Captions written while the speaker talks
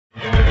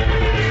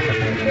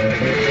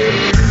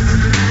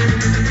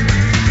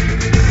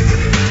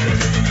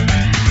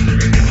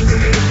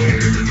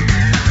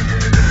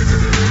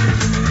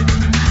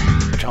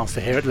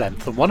here at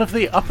length on one of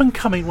the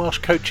up-and-coming Welsh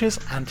coaches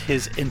and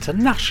his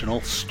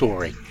international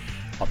story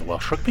on the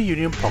Welsh Rugby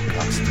Union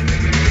podcast.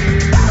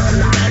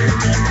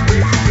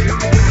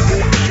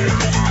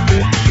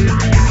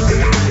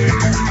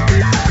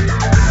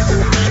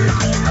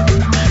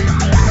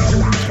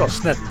 Scott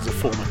Sneddon's a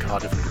former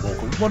Cardiff and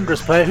Glamorgan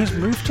Wanderers player who's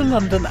moved to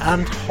London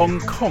and Hong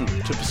Kong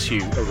to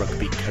pursue a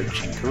rugby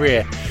coaching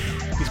career.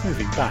 He's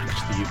moving back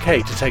to the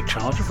UK to take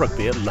charge of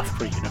rugby at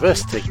Loughborough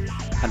University,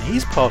 and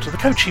he's part of the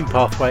coaching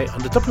pathway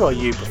under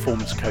WRU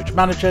performance coach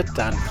manager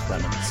Dan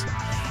Clements.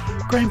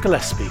 Graham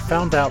Gillespie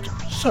found out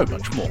so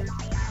much more.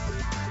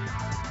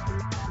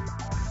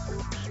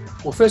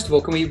 Well, first of all,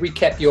 can we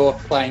recap your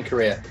playing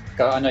career?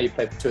 I know you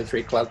played for 2 or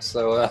 3 clubs,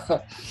 so...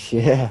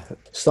 Yeah,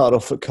 started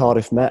off at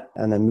Cardiff Met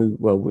and then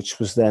moved, which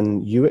was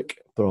then Uwick,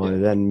 but I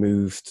then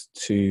moved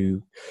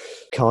to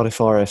Cardiff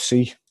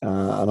RFC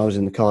and I was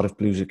in the Cardiff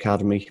Blues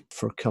Academy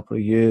for a couple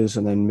of years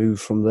and then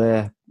moved from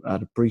there. I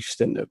had a brief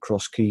stint at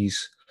Cross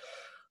Keys,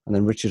 and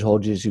then Richard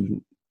Hodges,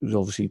 who's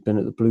obviously been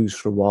at the Blues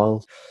for a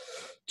while,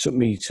 took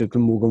me to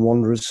Glamorgan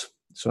Wanderers.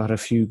 So I had a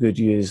few good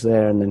years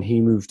there, and then he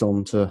moved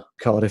on to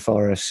Cardiff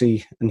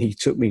RFC and he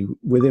took me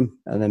with him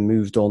and then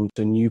moved on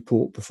to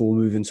Newport before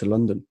moving to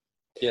London.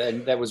 Yeah,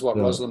 and that was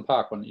Rosalind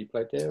Park when you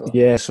played there? Or?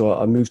 Yeah, so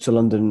I moved to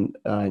London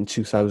in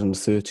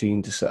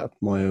 2013 to set up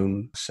my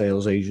own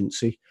sales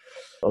agency.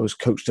 I was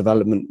coach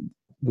development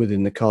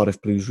within the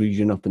Cardiff Blues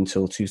region up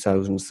until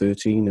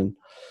 2013, and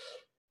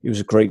it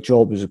was a great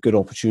job. It was a good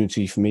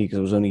opportunity for me because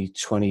I was only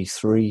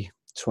 23,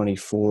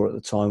 24 at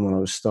the time when I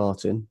was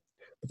starting.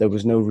 But there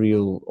was no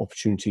real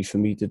opportunity for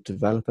me to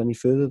develop any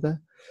further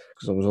there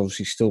because I was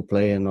obviously still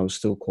playing. I was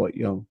still quite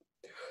young.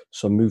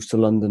 So I moved to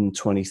London in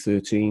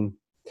 2013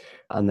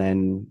 and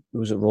then I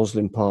was at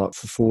Rosalind Park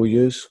for 4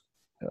 years.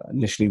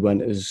 Initially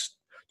went as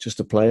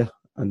just a player,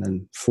 and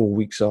then 4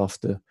 weeks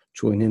after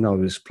joining I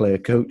was player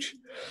coach.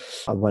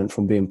 I went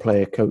from being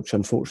player coach,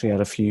 unfortunately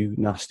had a few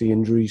nasty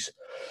injuries,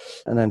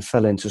 and then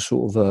fell into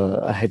sort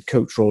of a head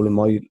coach role in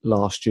my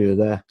last year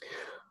there.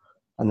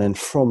 And then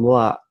from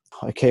that,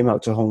 I came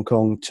out to Hong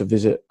Kong to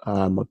visit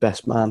my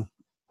best man,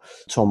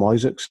 Tom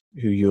Isaacs,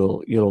 who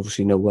you'll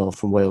obviously know well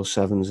from Wales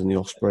Sevens and the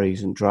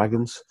Ospreys and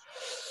Dragons.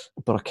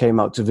 But I came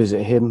out to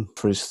visit him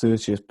for his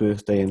 30th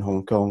birthday in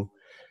Hong Kong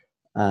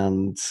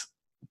and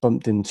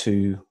bumped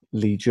into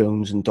Lee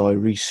Jones and Di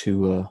Reese, who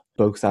were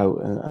both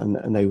out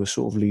and they were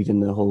sort of leading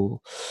the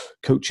whole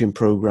coaching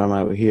program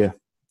out here.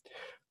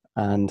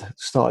 And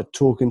started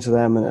talking to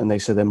them and they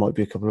said there might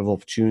be a couple of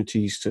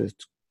opportunities to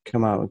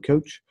come out and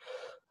coach.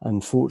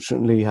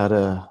 Unfortunately, had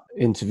a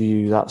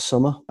interview that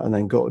summer and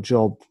then got a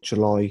job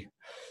July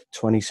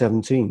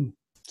 2017.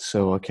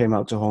 So I came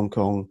out to Hong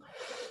Kong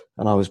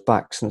and I was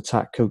backs and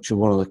attack coach of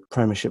one of the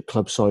Premiership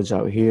club sides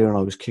out here, and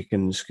I was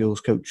kicking skills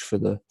coach for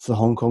the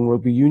Hong Kong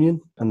Rugby Union.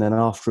 And then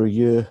after a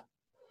year,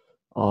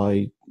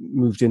 I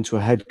moved into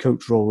a head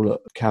coach role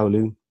at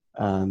Kowloon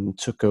and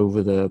took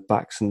over the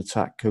backs and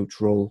attack coach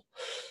role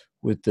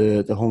with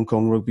the Hong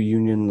Kong Rugby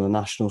Union, the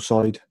national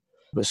side,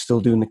 but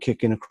still doing the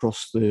kicking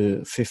across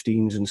the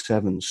 15s and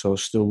 7s. So I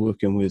was still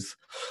working with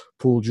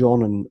Paul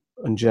John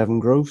and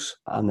Jevon Groves.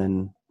 And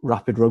then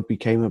Rapid Rugby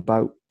came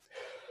about.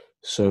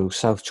 So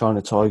South China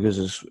Tigers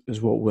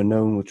is what we're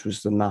known, which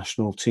was the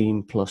national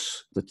team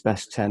plus the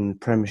best 10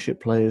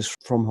 Premiership players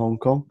from Hong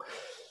Kong.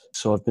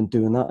 So I've been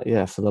doing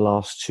that, for the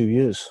last 2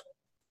 years.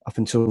 Up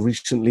until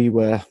recently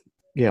where,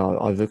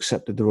 I've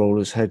accepted the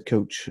role as head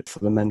coach for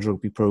the men's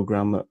rugby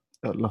programme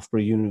at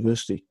Loughborough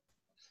University.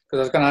 Because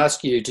I was going to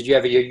ask you, did you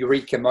have a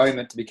eureka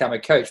moment to become a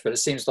coach? But it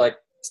seems like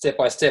step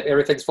by step,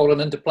 everything's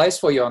fallen into place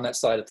for you on that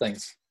side of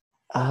things.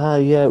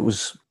 It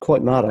was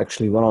quite mad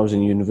actually. When I was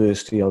in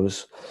university,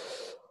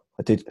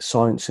 I did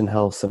science in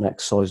health and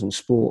exercise and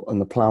sport, and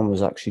the plan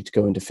was actually to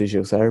go into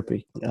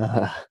physiotherapy.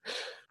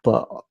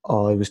 But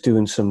I was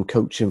doing some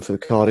coaching for the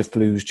Cardiff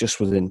Blues just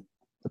within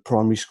the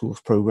primary schools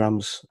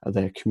programmes,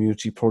 their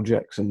community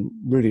projects, and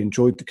really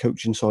enjoyed the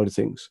coaching side of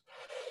things.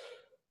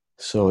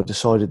 So I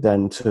decided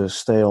then to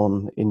stay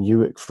on in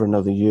Uwick for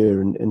another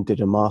year and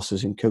did a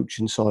master's in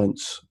coaching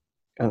science.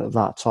 And at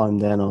that time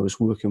then I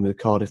was working with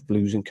the Cardiff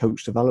Blues in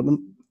coach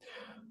development.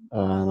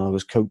 And I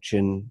was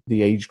coaching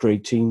the age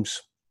grade teams.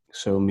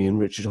 So me and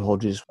Richard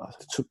Hodges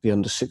took the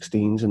under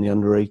 16s and the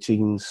under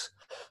 18s,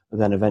 and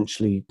then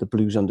eventually the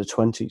Blues under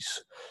 20s.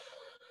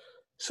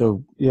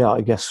 So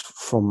I guess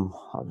from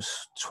I was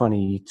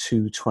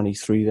 22,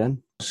 23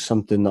 then,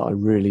 something that I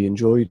really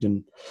enjoyed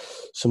and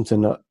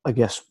something that I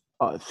guess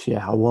I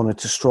wanted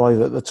to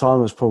strive at the time.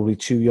 I was probably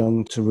too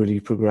young to really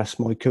progress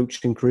my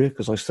coaching career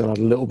because I still had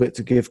a little bit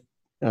to give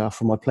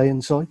from my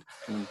playing side.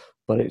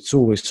 But it's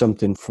always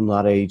something from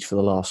that age for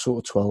the last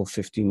sort of 12,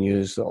 15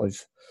 years that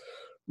I've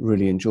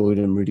really enjoyed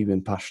and really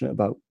been passionate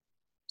about.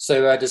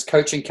 So does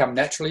coaching come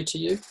naturally to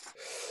you?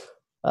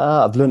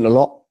 I've learned a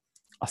lot.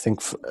 I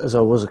think as I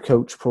was a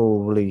coach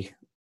probably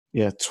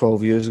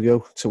 12 years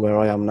ago to where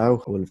I am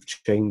now, I will have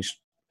changed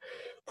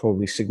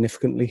probably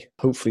significantly,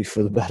 hopefully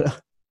for the better.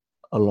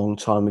 A long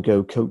time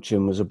ago,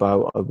 coaching was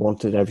about, I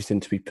wanted everything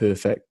to be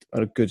perfect.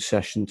 And a good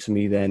session to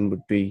me then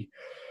would be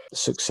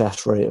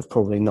success rate of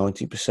probably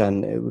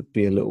 90%, it would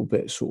be a little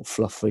bit sort of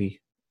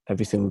fluffy.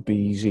 Everything would be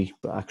easy,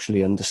 but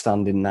actually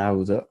understanding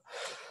now that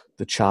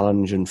the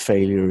challenge and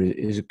failure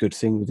is a good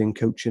thing within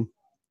coaching.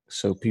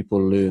 So people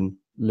learn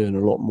a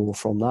lot more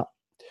from that.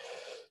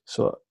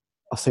 So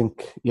I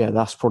think,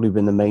 that's probably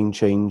been the main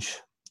change.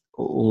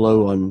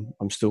 Although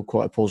I'm still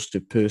quite a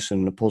positive person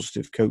and a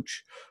positive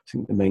coach, I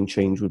think the main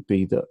change would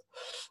be that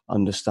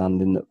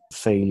understanding that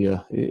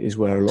failure is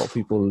where a lot of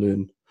people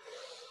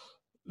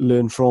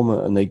learn from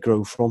it and they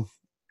grow from.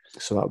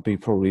 So that would be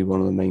probably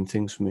one of the main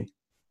things for me.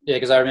 Yeah,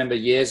 because I remember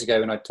years ago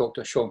when I talked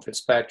to Sean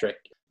Fitzpatrick,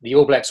 the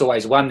All Blacks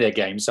always won their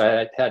games, so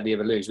they hardly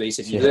ever lose. But he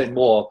said you learn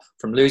more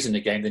from losing a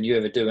game than you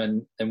ever do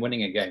in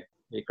winning a game.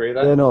 Do you agree with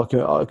that? Yeah, no,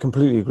 I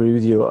completely agree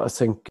with you. I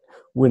think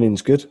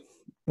winning's good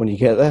when you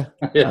get there.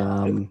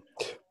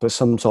 But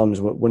sometimes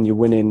when you're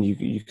winning,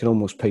 you can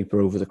almost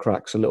paper over the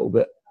cracks a little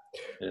bit,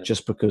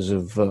 just because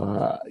of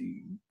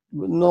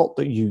not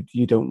that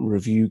you don't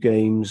review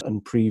games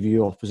and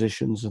preview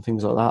oppositions and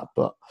things like that,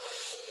 but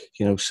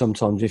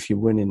sometimes if you're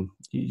winning,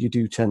 you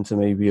do tend to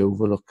maybe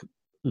overlook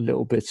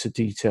little bits of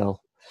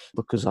detail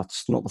because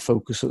that's not the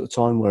focus at the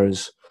time,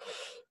 whereas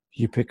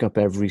you pick up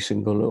every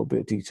single little bit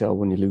of detail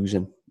when you're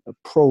losing. It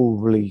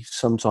probably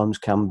sometimes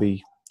can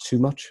be too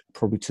much,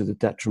 probably to the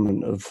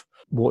detriment of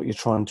what you're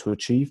trying to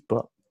achieve,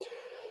 but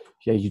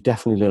you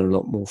definitely learn a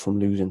lot more from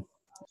losing.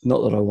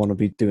 Not that I want to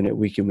be doing it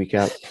week in, week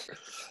out.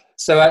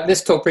 So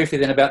let's talk briefly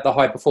then about the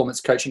high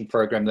performance coaching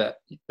program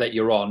that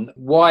you're on.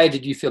 Why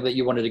did you feel that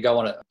you wanted to go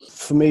on it?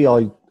 For me,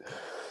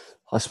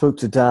 I spoke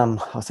to Dan,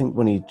 I think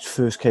when he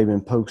first came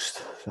in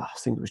post, I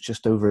think it was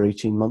just over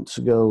 18 months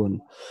ago. And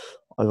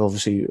I've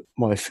obviously,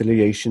 my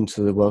affiliation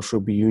to the Welsh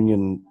Rugby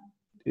Union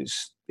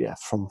is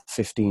from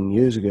 15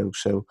 years ago.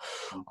 So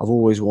I've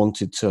always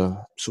wanted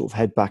to sort of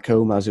head back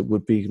home, as it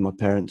would be. My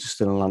parents are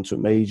still in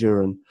Lanzarote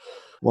Major. And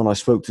when I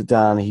spoke to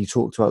Dan, he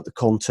talked about the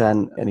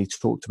content and he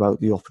talked about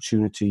the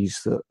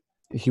opportunities that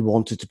he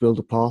wanted to build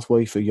a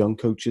pathway for young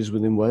coaches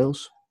within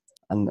Wales.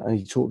 And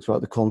he talked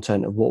about the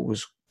content of what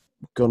was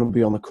going to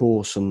be on the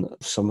course and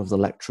some of the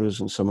lecturers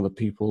and some of the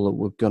people that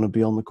were going to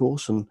be on the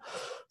course. And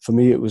for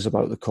me, it was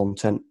about the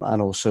content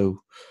and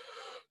also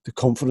the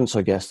confidence,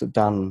 I guess, that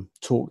Dan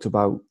talked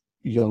about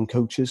young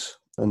coaches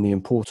and the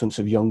importance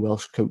of young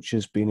Welsh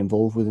coaches being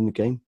involved within the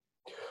game.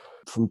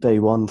 From day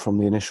one, from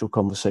the initial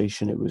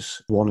conversation, it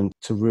was wanting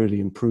to really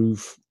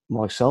improve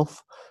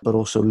myself, but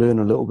also learn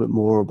a little bit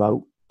more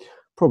about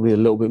probably a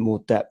little bit more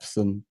depth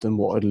than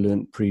what I'd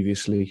learned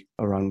previously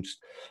around,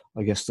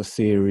 I guess, the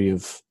theory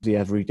of the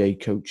everyday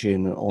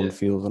coaching on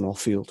field and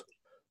off field.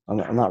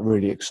 And that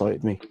really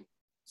excited me.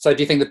 So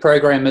do you think the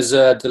program is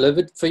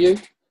delivered for you?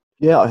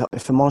 Yeah,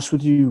 if I'm honest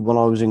with you, when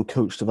I was in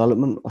coach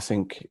development, I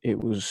think it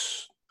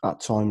was at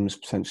times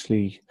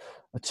potentially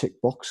a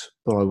tick box.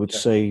 But I would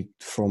say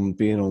from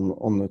being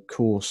on the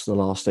course the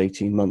last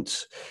 18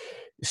 months,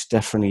 it's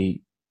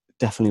definitely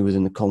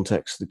within the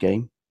context of the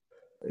game.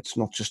 It's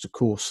not just a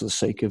course for the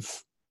sake of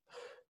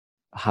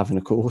having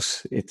a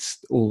course. It's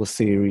all the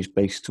theories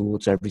based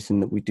towards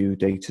everything that we do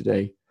day to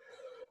day.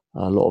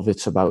 A lot of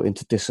it's about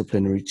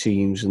interdisciplinary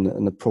teams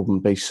and the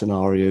problem-based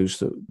scenarios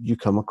that you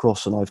come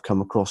across and I've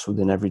come across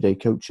within everyday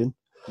coaching.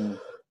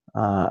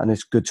 And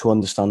it's good to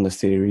understand the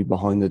theory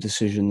behind the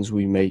decisions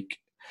we make.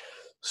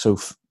 So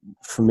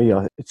for me,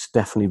 it's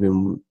definitely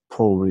been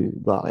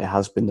it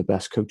has been the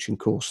best coaching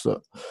course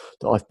that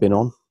I've been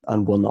on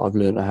and one that I've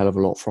learned a hell of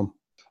a lot from.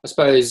 I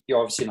suppose you're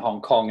obviously in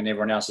Hong Kong and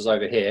everyone else is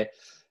over here.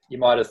 You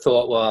might have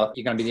thought, well,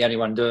 you're going to be the only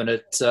one doing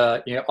it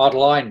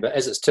online. But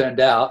as it's turned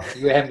out,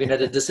 you haven't been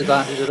at a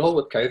disadvantage at all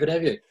with COVID,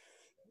 have you?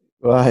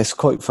 Well, it's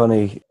quite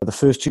funny. The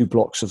first 2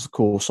 blocks of the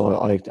course,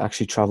 I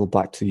actually travelled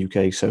back to the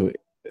UK. So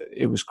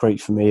it was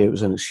great for me. It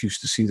was an excuse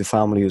to see the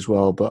family as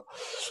well. But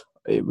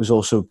it was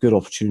also a good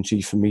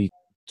opportunity for me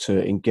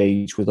to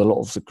engage with a lot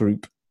of the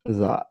group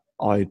that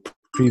I'd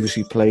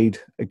previously played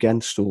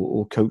against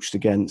or coached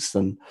against.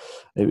 And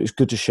it was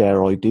good to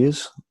share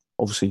ideas.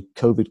 Obviously,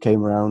 COVID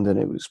came around and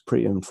it was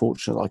pretty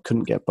unfortunate I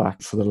couldn't get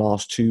back for the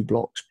last 2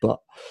 blocks, but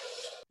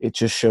it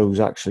just shows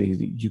actually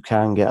that you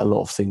can get a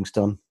lot of things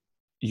done.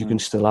 You can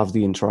still have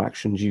the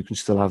interactions, you can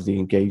still have the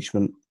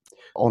engagement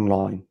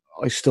online.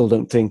 I still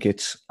don't think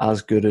it's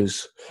as good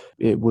as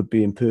it would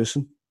be in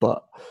person,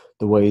 but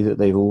the way that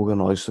they've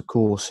organised the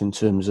course in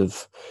terms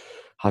of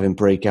having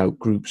breakout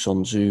groups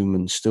on Zoom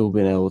and still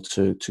being able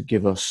to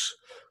give us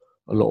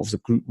a lot of the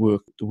group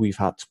work that we've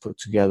had to put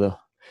together.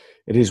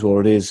 It is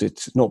what it is.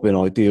 It's not been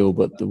ideal,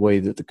 but the way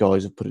that the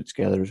guys have put it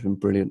together has been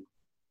brilliant.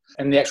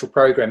 And the actual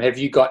program, have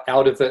you got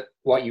out of it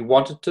what you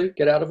wanted to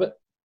get out of it?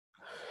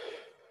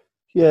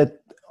 Yeah,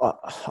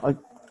 I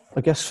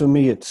guess for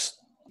me, it's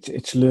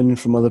learning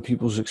from other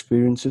people's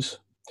experiences.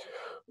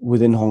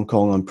 Within Hong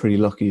Kong, I'm pretty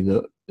lucky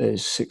that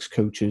there's 6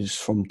 coaches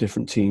from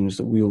different teams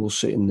that we all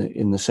sit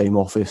in the same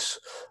office,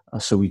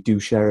 so we do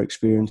share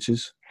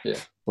experiences. Yeah.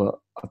 But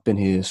I've been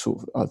here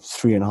sort of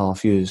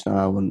 3.5 years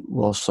now, and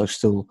whilst I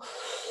still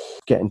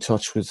get in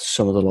touch with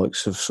some of the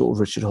likes of sort of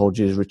Richard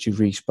Hodges, Richie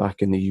Rees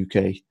back in the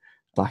UK,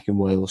 back in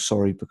Wales,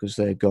 because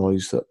they're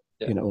guys that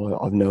you know,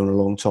 I've known a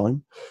long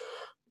time.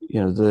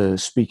 You know, the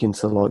speaking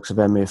to the likes of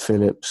Emir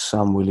Phillips,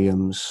 Sam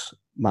Williams,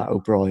 Matt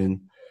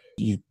O'Brien,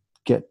 you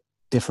get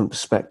different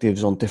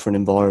perspectives on different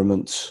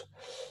environments.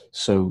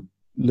 So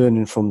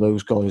learning from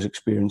those guys'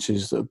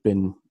 experiences that have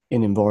been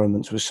in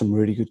environments with some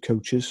really good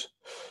coaches,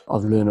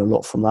 I've learned a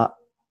lot from that.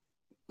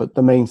 But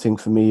the main thing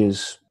for me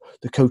is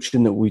the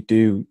coaching that we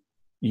do,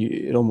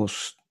 it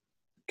almost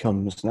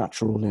comes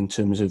natural in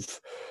terms of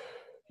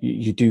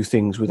you do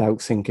things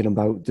without thinking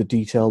about the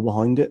detail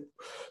behind it.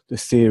 The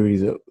theory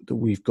that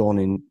we've gone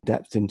in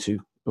depth into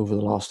over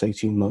the last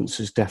 18 months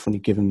has definitely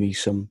given me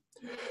some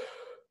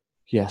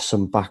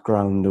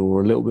background,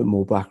 or a little bit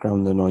more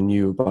background than I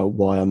knew about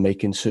why I'm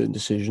making certain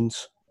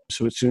decisions.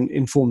 So it's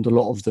informed a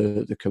lot of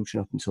the coaching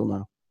up until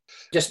now.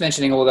 Just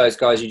mentioning all those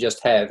guys you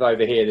just have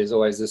over here, there's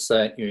always this,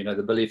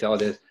 the belief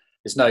that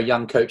there's no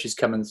young coaches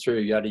coming through,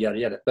 yada, yada,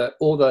 yada. But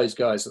all those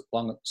guys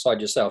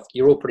alongside yourself,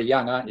 you're all pretty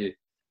young, aren't you?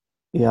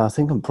 Yeah, I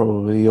think I'm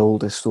probably the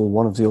oldest, or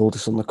one of the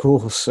oldest on the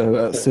course,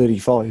 so at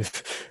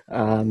 35.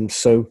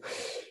 So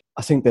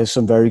I think there's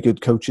some very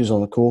good coaches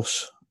on the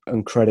course,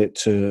 and credit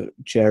to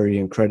Jerry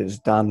and credit to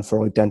Dan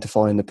for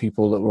identifying the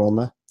people that were on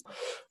there.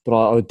 But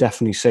I would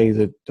definitely say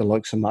that the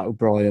likes of Matt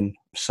O'Brien,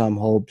 Sam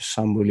Hobbs,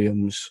 Sam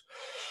Williams,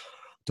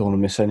 don't want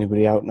to miss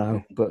anybody out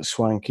now, but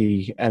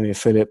Swanky, Emir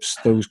Phillips,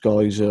 those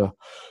guys have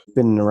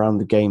been around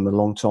the game a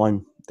long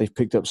time. They've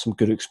picked up some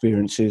good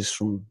experiences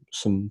from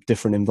some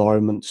different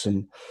environments,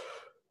 and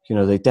you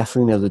know, they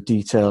definitely know the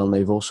detail, and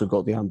they've also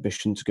got the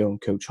ambition to go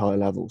and coach higher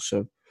levels.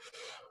 So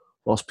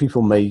whilst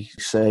people may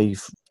say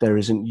there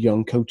isn't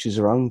young coaches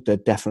around, there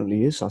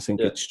definitely is. I think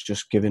it's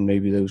just giving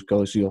maybe those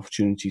guys the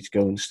opportunity to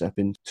go and step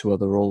into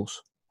other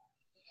roles.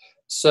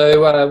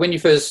 So when you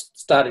first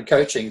started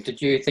coaching,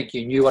 did you think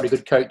you knew what a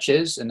good coach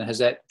is? And has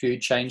that view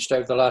changed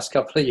over the last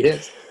couple of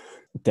years?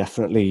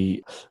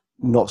 Definitely.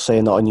 Not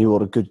saying that I knew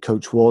what a good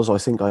coach was. I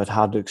think I'd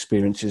had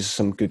experiences with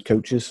some good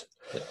coaches.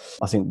 Yeah.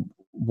 I think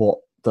what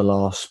the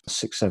last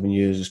 6-7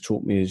 years has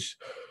taught me is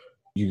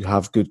you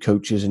have good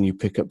coaches and you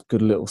pick up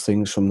good little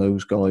things from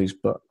those guys,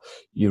 but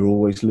you're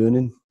always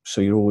learning. So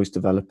you're always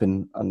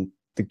developing, and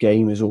the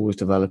game is always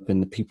developing.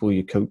 The people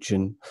you're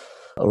coaching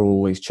are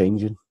always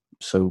changing.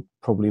 So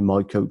probably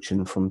my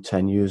coaching from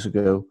 10 years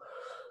ago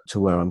to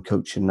where I'm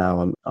coaching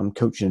now, I'm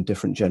coaching a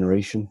different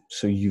generation.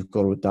 So you've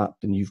got to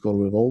adapt and you've got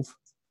to evolve.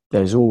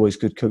 There's always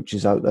good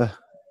coaches out there,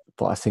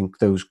 but I think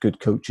those good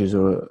coaches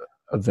are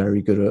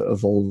very good at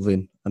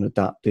evolving and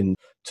adapting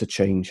to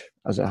change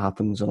as it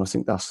happens. And I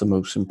think that's the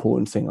most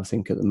important thing, I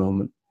think, at the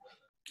moment.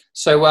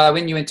 So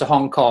when you went to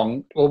Hong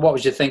Kong, well, what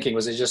was your thinking?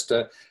 Was it just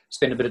to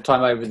spend a bit of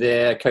time over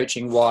there,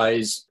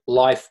 coaching-wise,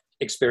 life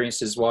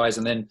experiences-wise,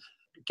 and then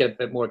get a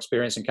bit more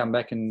experience and come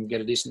back and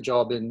get a decent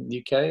job in the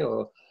UK?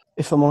 Or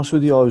if I'm honest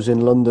with you, I was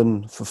in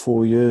London for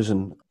 4 years,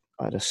 and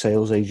I had a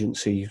sales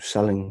agency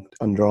selling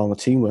Under Armour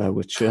teamwear,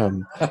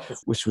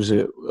 which was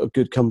a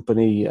good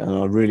company, and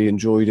I really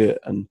enjoyed it.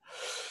 And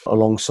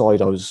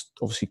alongside, I was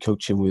obviously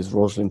coaching with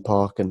Rosslyn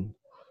Park, and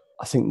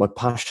I think my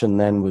passion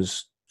then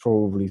was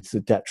probably to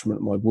the detriment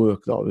of my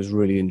work, that I was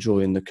really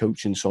enjoying the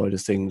coaching side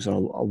of things, and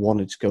I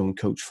wanted to go and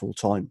coach full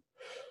time.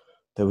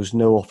 There was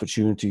no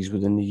opportunities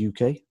within the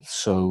UK,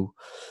 so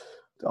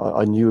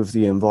I knew of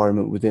the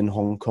environment within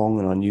Hong Kong,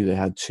 and I knew they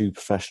had 2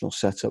 professional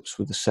setups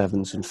with the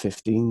 7s and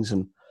 15s,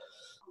 and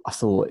I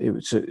thought it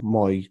was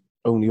my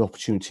only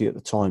opportunity at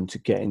the time to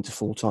get into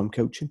full-time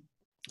coaching.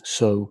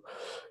 So,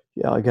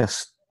 yeah, I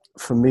guess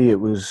for me it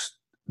was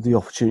the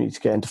opportunity to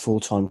get into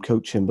full-time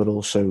coaching, but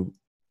also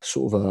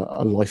sort of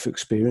a life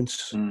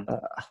experience, I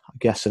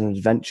guess an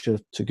adventure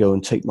to go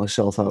and take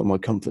myself out of my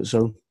comfort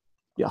zone.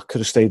 Yeah, I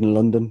could have stayed in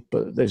London,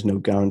 but there's no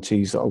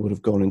guarantees that I would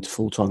have gone into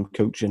full-time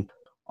coaching.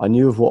 I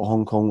knew of what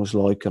Hong Kong was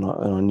like, and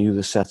I knew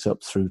the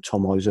setup through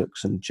Tom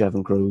Isaacs and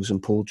Jevon Groves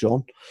and Paul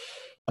John.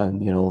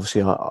 And, you know,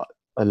 obviously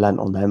I lent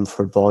on them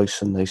for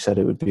advice, and they said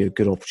it would be a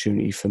good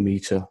opportunity for me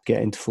to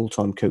get into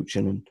full-time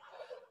coaching. And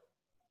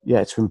yeah,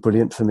 it's been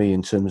brilliant for me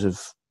in terms of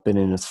being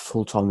in a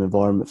full-time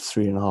environment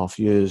for 3.5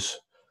 years.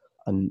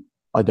 And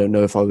I don't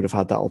know if I would have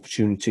had that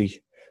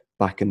opportunity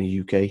back in the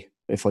UK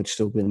if I'd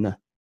still been there.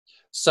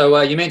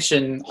 So you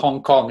mentioned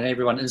Hong Kong, and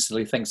everyone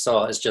instantly thinks,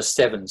 it's just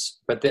 7s,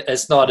 but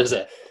it's not, is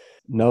it?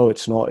 No,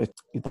 it's not.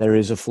 There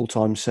is a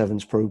full-time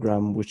 7s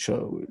program, which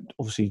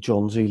obviously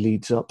John Z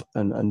leads up,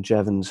 and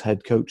Jevon's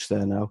head coach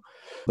there now.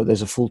 But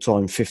there's a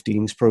full-time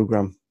 15s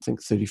program, I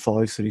think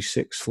 35,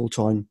 36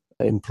 full-time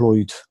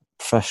employed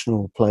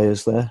professional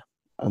players there,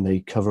 and they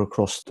cover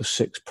across the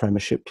 6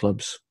 Premiership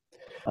clubs,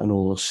 and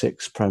all the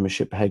 6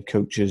 Premiership head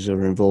coaches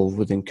are involved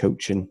within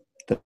coaching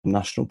the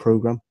national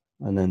program.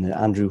 And then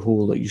Andrew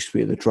Hall, that used to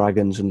be at the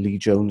Dragons, and Lee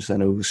Jones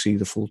then oversee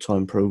the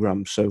full-time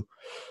program. So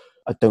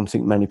I don't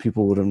think many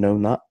people would have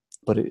known that,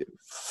 but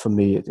for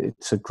me,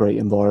 it's a great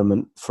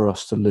environment for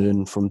us to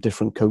learn from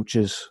different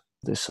coaches.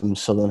 There's some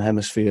Southern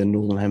Hemisphere and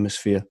Northern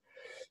Hemisphere,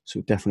 so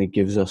it definitely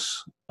gives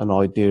us an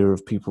idea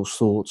of people's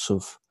thoughts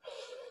of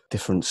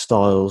different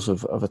styles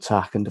of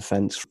attack and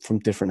defence from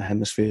different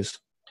hemispheres.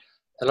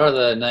 A lot of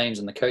the names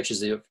and the coaches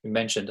that you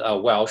mentioned are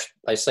Welsh.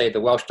 They say the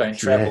Welsh don't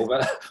travel,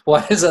 but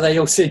why is it they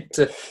all seem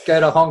to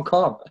go to Hong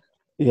Kong?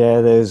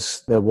 Yeah, there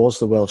was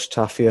the Welsh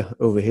Tafia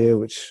over here,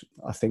 which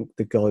I think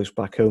the guys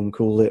back home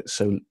called it.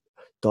 So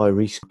Di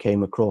Reese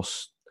came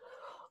across,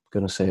 I'm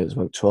going to say it was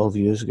about 12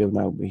 years ago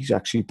now. He's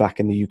actually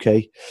back in the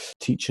UK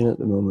teaching at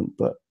the moment.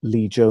 But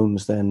Lee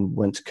Jones then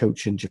went to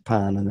coach in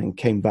Japan and then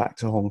came back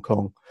to Hong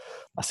Kong.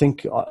 I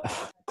think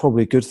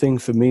probably a good thing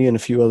for me and a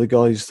few other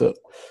guys that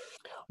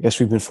I guess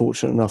we've been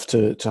fortunate enough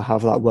to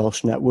have that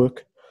Welsh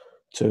network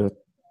to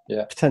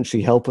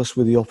potentially help us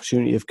with the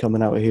opportunity of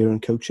coming out here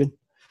and coaching.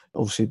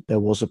 Obviously, there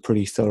was a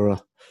pretty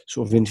thorough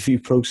sort of interview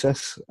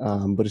process,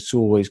 but it's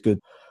always good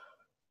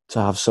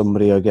to have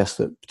somebody, I guess,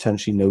 that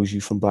potentially knows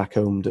you from back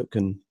home that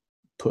can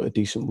put a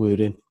decent word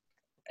in.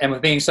 And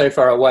with being so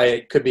far away,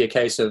 it could be a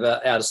case of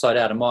out of sight,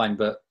 out of mind.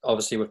 But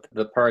obviously, with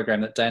the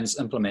program that Dan's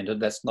implemented,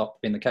 that's not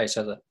been the case,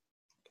 has it?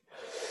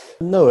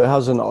 No, it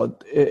hasn't.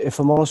 If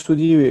I'm honest with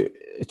you,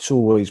 it's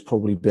always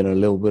probably been a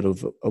little bit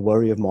of a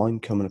worry of mine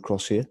coming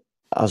across here.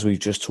 As we've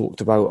just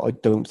talked about, I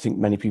don't think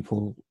many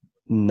people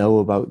know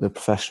about the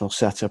professional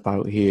setup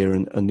out here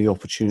and the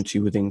opportunity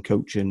within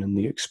coaching and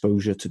the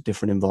exposure to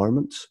different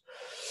environments.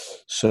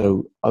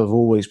 So I've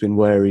always been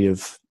wary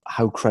of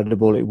how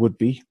credible it would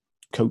be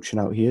coaching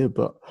out here.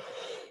 But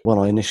when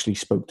I initially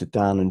spoke to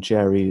Dan and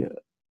Jerry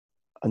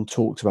and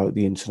talked about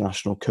the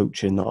international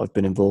coaching that I've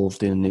been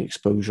involved in, the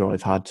exposure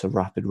I've had to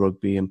rapid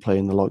rugby and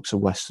playing the likes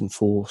of Western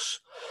Force,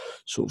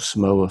 sort of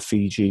Samoa,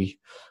 Fiji,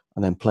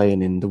 and then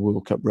playing in the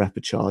World Cup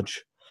repechage,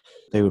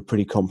 they were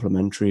pretty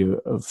complimentary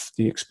of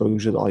the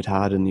exposure that I'd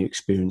had and the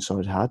experience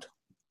I'd had.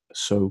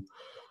 So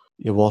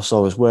whilst I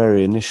was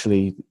wary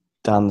initially,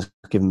 Dan's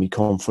given me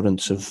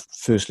confidence of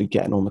firstly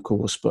getting on the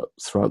course, but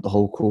throughout the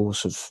whole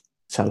course of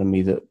telling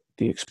me that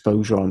the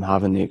exposure I'm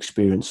having, the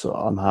experience that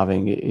I'm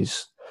having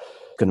is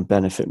going to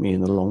benefit me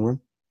in the long run.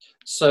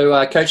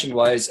 So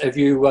coaching-wise, have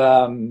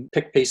you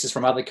picked pieces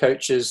from other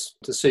coaches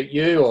to suit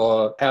you,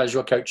 or how's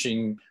your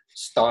coaching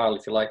style,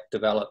 if you like,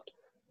 developed?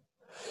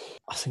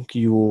 I think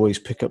you always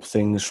pick up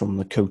things from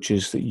the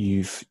coaches that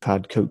you've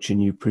had coaching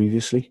you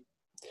previously.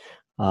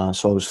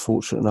 So I was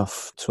fortunate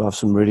enough to have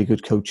some really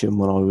good coaching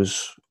when I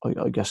was,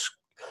 I guess,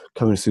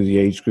 coming through the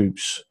age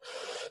groups.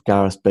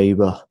 Gareth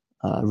Baber,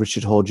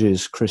 Richard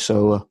Hodges, Chris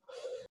Ower.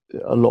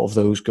 A lot of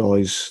those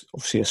guys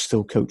obviously are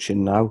still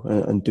coaching now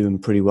and doing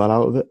pretty well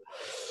out of it.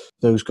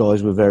 Those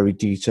guys were very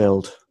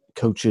detailed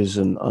coaches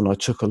and I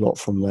took a lot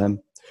from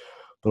them.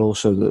 But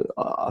also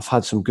I've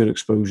had some good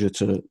exposure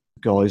to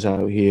guys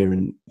out here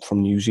and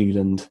from New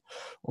Zealand,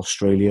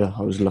 Australia.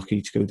 I was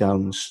lucky to go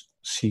down and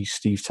see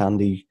Steve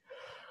Tandy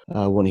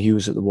when he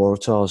was at the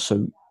Waratahs.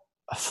 So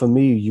for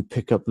me, you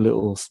pick up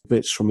little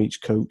bits from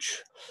each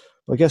coach.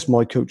 I guess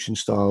my coaching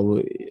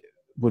style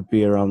would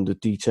be around the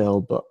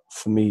detail, but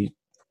for me,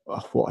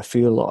 what I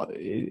feel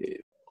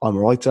like I'm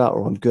right at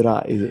or I'm good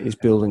at is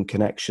building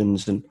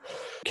connections and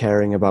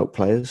caring about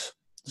players.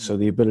 So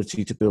the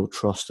ability to build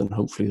trust and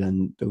hopefully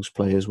then those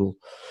players will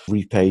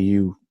repay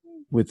you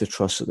with the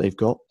trust that they've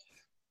got.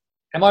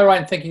 Am I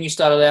right in thinking you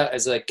started out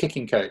as a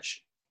kicking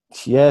coach?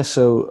 Yeah,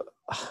 so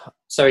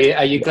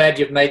are you glad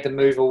you've made the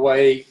move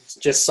away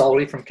just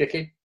solely from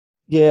kicking?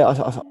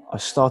 Yeah, I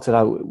started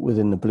out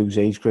within the Blues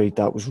age grade.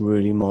 That was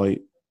really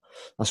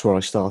that's where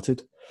I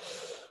started.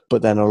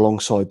 But then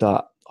alongside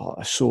that,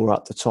 I saw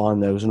at the time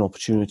there was an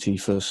opportunity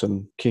for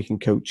some kicking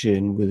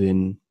coaching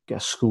within, I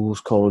guess,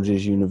 schools,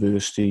 colleges,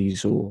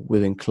 universities, or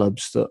within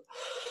clubs that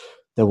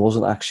there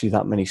wasn't actually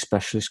that many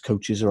specialist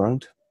coaches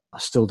around. I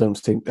still don't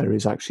think there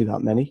is actually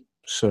that many.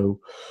 So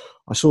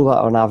I saw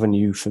that an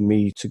avenue for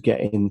me to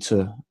get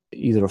into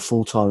either a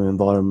full-time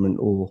environment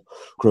or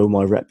grow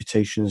my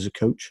reputation as a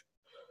coach.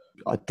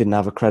 I didn't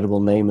have a credible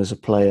name as a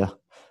player.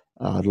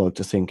 I'd like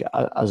to think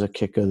as a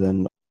kicker,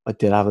 then I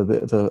did have a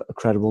bit of a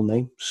credible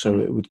name. So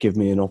it would give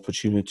me an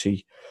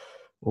opportunity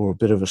or a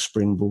bit of a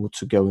springboard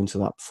to go into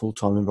that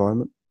full-time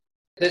environment.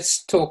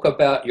 Let's talk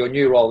about your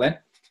new role then.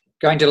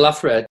 Going to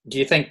Loughborough, do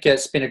you think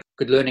it's been a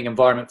good learning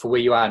environment for where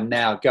you are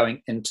now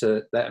going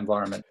into that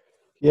environment?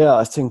 Yeah,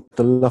 I think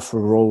the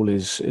Loughborough role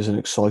is an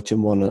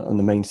exciting one, and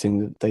the main thing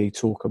that they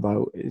talk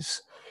about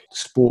is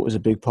sport is a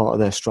big part of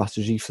their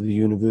strategy for the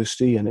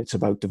university, and it's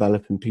about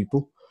developing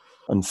people.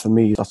 And for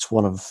me, that's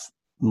one of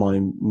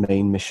my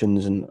main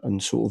missions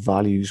and sort of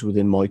values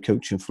within my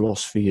coaching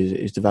philosophy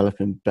is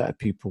developing better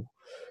people.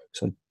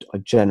 So I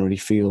generally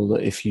feel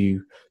that if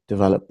you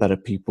develop better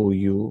people,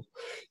 you'll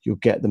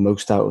get the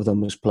most out of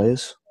them as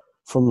players.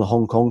 From the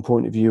Hong Kong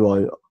point of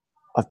view,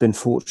 I've been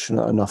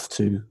fortunate enough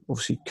to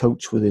obviously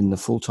coach within the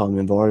full-time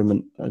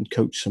environment and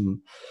coach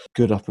some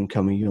good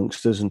up-and-coming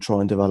youngsters and try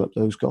and develop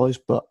those guys.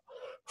 But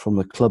from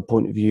the club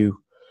point of view,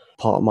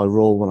 part of my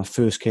role when I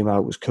first came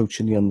out was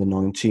coaching the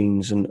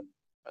under-19s, and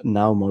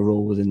now my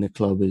role within the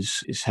club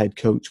is head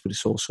coach, but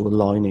it's also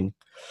aligning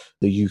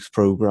the youth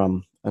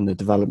programme and the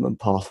development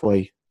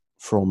pathway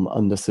from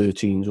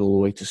under-13s all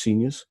the way to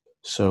seniors.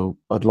 So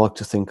I'd like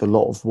to think a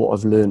lot of what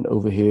I've learned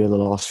over here the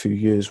last few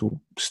years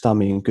will stand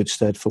me in good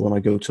stead for when I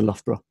go to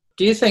Loughborough.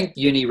 Do you think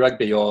uni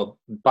rugby or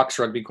Bucks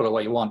rugby, call it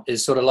what you want,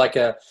 is sort of like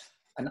an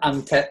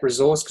untapped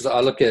resource? Because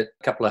I look at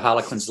a couple of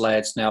Harlequins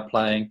lads now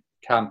playing,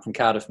 come from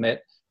Cardiff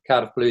Met.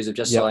 Cardiff Blues have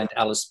just signed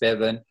Alice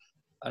Bevan.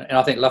 And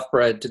I think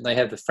Loughborough, didn't they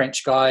have the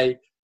French guy a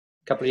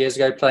couple of years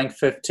ago playing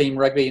for team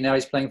rugby? Now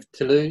he's playing for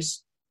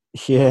Toulouse.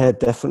 Yeah,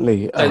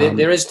 definitely. So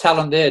there is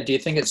talent there. Do you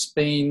think it's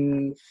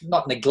been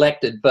not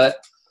neglected, but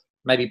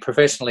maybe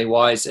professionally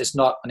wise, it's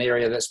not an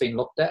area that's been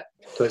looked at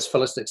to its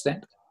fullest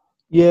extent?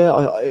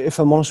 Yeah, if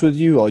I'm honest with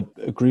you, I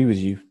agree with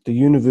you. The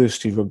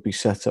university rugby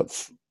setup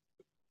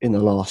in the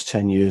last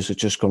 10 years has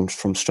just gone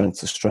from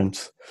strength to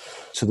strength,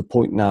 to the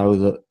point now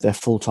that they're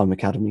full-time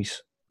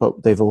academies.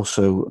 But they've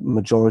also,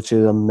 majority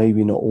of them,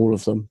 maybe not all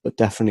of them, but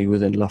definitely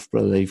within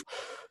Loughborough,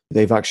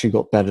 they've actually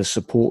got better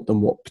support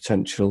than what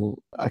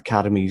potential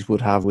academies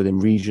would have within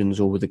regions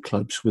or with the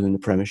clubs within the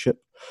Premiership.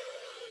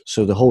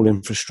 So the whole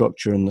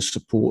infrastructure and the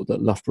support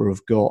that Loughborough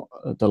have got,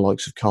 the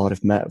likes of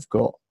Cardiff Met have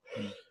got,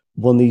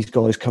 when these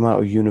guys come out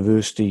of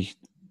university,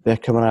 they're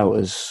coming out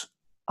as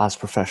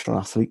professional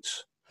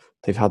athletes.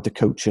 They've had the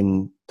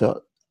coaching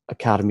that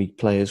academy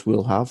players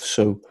will have.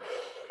 So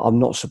I'm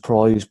not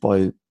surprised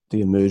by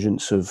the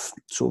emergence of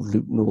sort of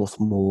Luke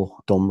Northmore,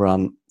 Dom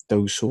Brandt,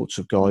 those sorts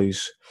of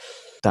guys,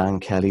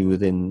 Dan Kelly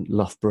within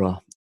Loughborough,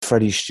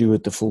 Freddie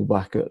Stewart, the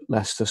fullback at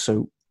Leicester.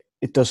 So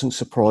it doesn't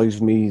surprise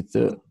me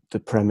that the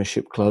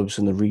Premiership clubs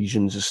and the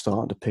regions are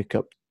starting to pick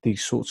up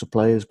these sorts of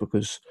players,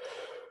 because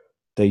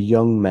they're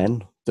young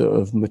men that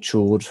have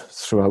matured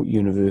throughout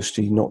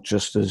university, not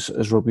just as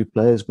rugby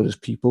players, but as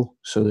people.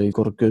 So they've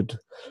got a good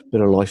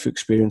bit of life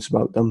experience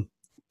about them.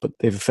 But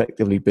they've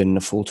effectively been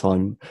a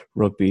full-time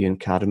rugby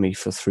academy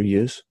for 3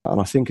 years.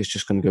 And I think it's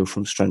just going to go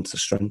from strength to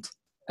strength.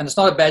 And it's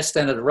not a bad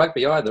standard of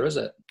rugby either, is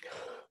it?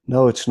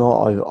 No, it's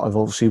not. I've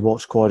obviously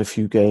watched quite a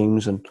few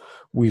games, and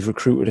we've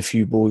recruited a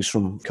few boys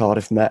from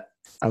Cardiff Met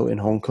out in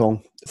Hong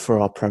Kong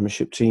for our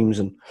Premiership teams.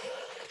 And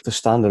the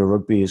standard of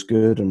rugby is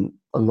good, and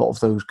a lot of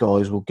those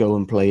guys will go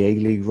and play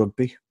A-League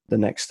rugby. The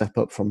next step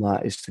up from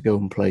that is to go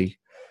and play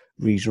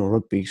regional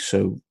rugby.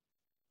 So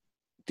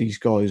these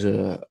guys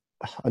are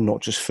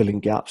not just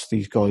filling gaps,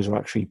 these guys are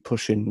actually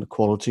pushing the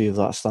quality of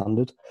that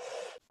standard.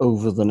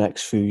 Over the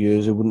next few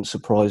years, it wouldn't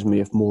surprise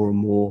me if more and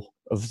more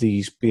of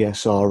these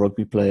BSR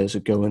rugby players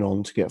are going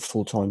on to get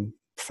full-time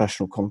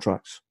professional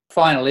contracts.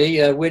 Finally,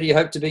 where do you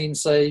hope to be in,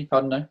 say,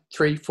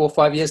 3, 4,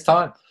 5 years'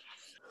 time?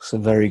 It's a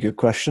very good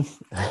question.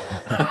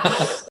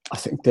 I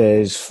think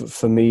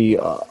for me,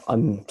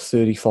 I'm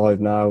 35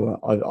 now.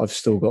 I've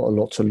still got a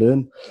lot to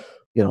learn.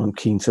 I'm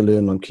keen to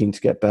learn. I'm keen to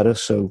get better.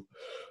 So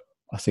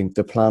I think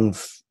the plan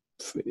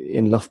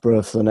in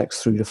Loughborough for the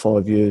next 3 to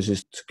 5 years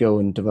is to go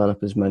and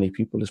develop as many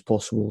people as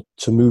possible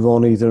to move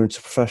on either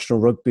into professional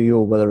rugby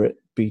or whether it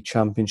be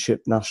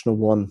Championship, National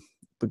One,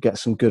 but get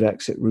some good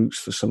exit routes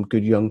for some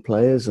good young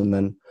players, and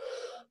then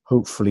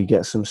hopefully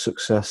get some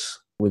success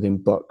within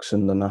Bucks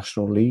and the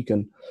National League.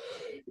 And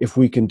if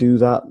we can do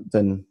that,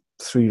 then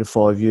 3 to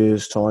 5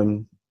 years'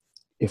 time,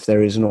 if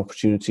there is an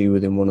opportunity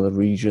within one of the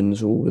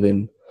regions or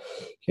within,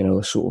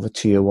 a sort of a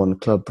tier 1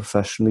 club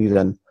professionally,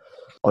 then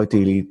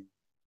ideally,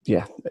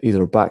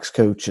 either a backs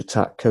coach,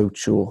 attack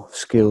coach, or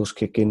skills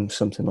kicking,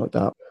 something like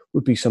that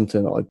would be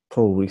something that I'd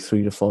probably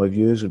 3 to 5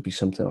 years would be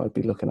something I'd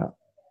be looking at.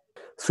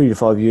 3 to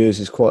 5 years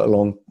is quite a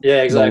long.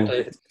 Yeah, exactly.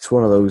 It's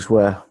one of those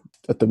where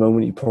at the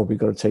moment you probably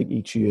got to take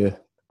each year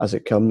as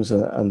it comes,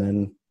 and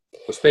then.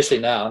 Especially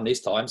now in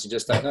these times, you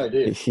just don't know, do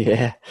you?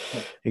 Yeah,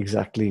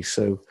 exactly.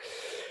 So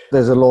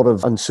there's a lot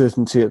of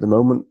uncertainty at the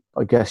moment.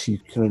 I guess you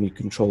can only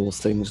control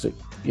things that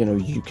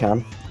you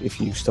can. If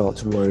you start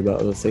to worry about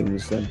other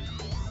things, then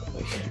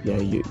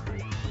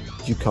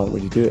you can't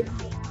really do it.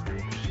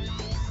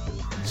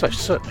 So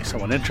certainly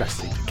someone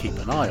interesting to keep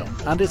an eye on.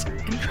 And it's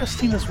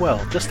interesting as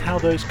well just how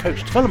those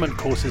coach development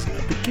courses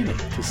are beginning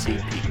to see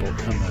people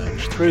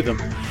emerge through them.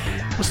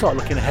 We'll start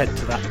looking ahead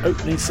to that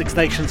opening Six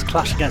Nations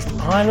clash against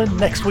Ireland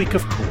next week,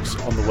 of course,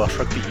 on the Welsh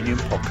Rugby Union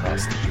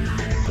podcast.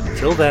 But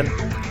until then,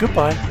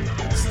 goodbye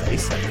and stay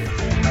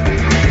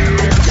safe.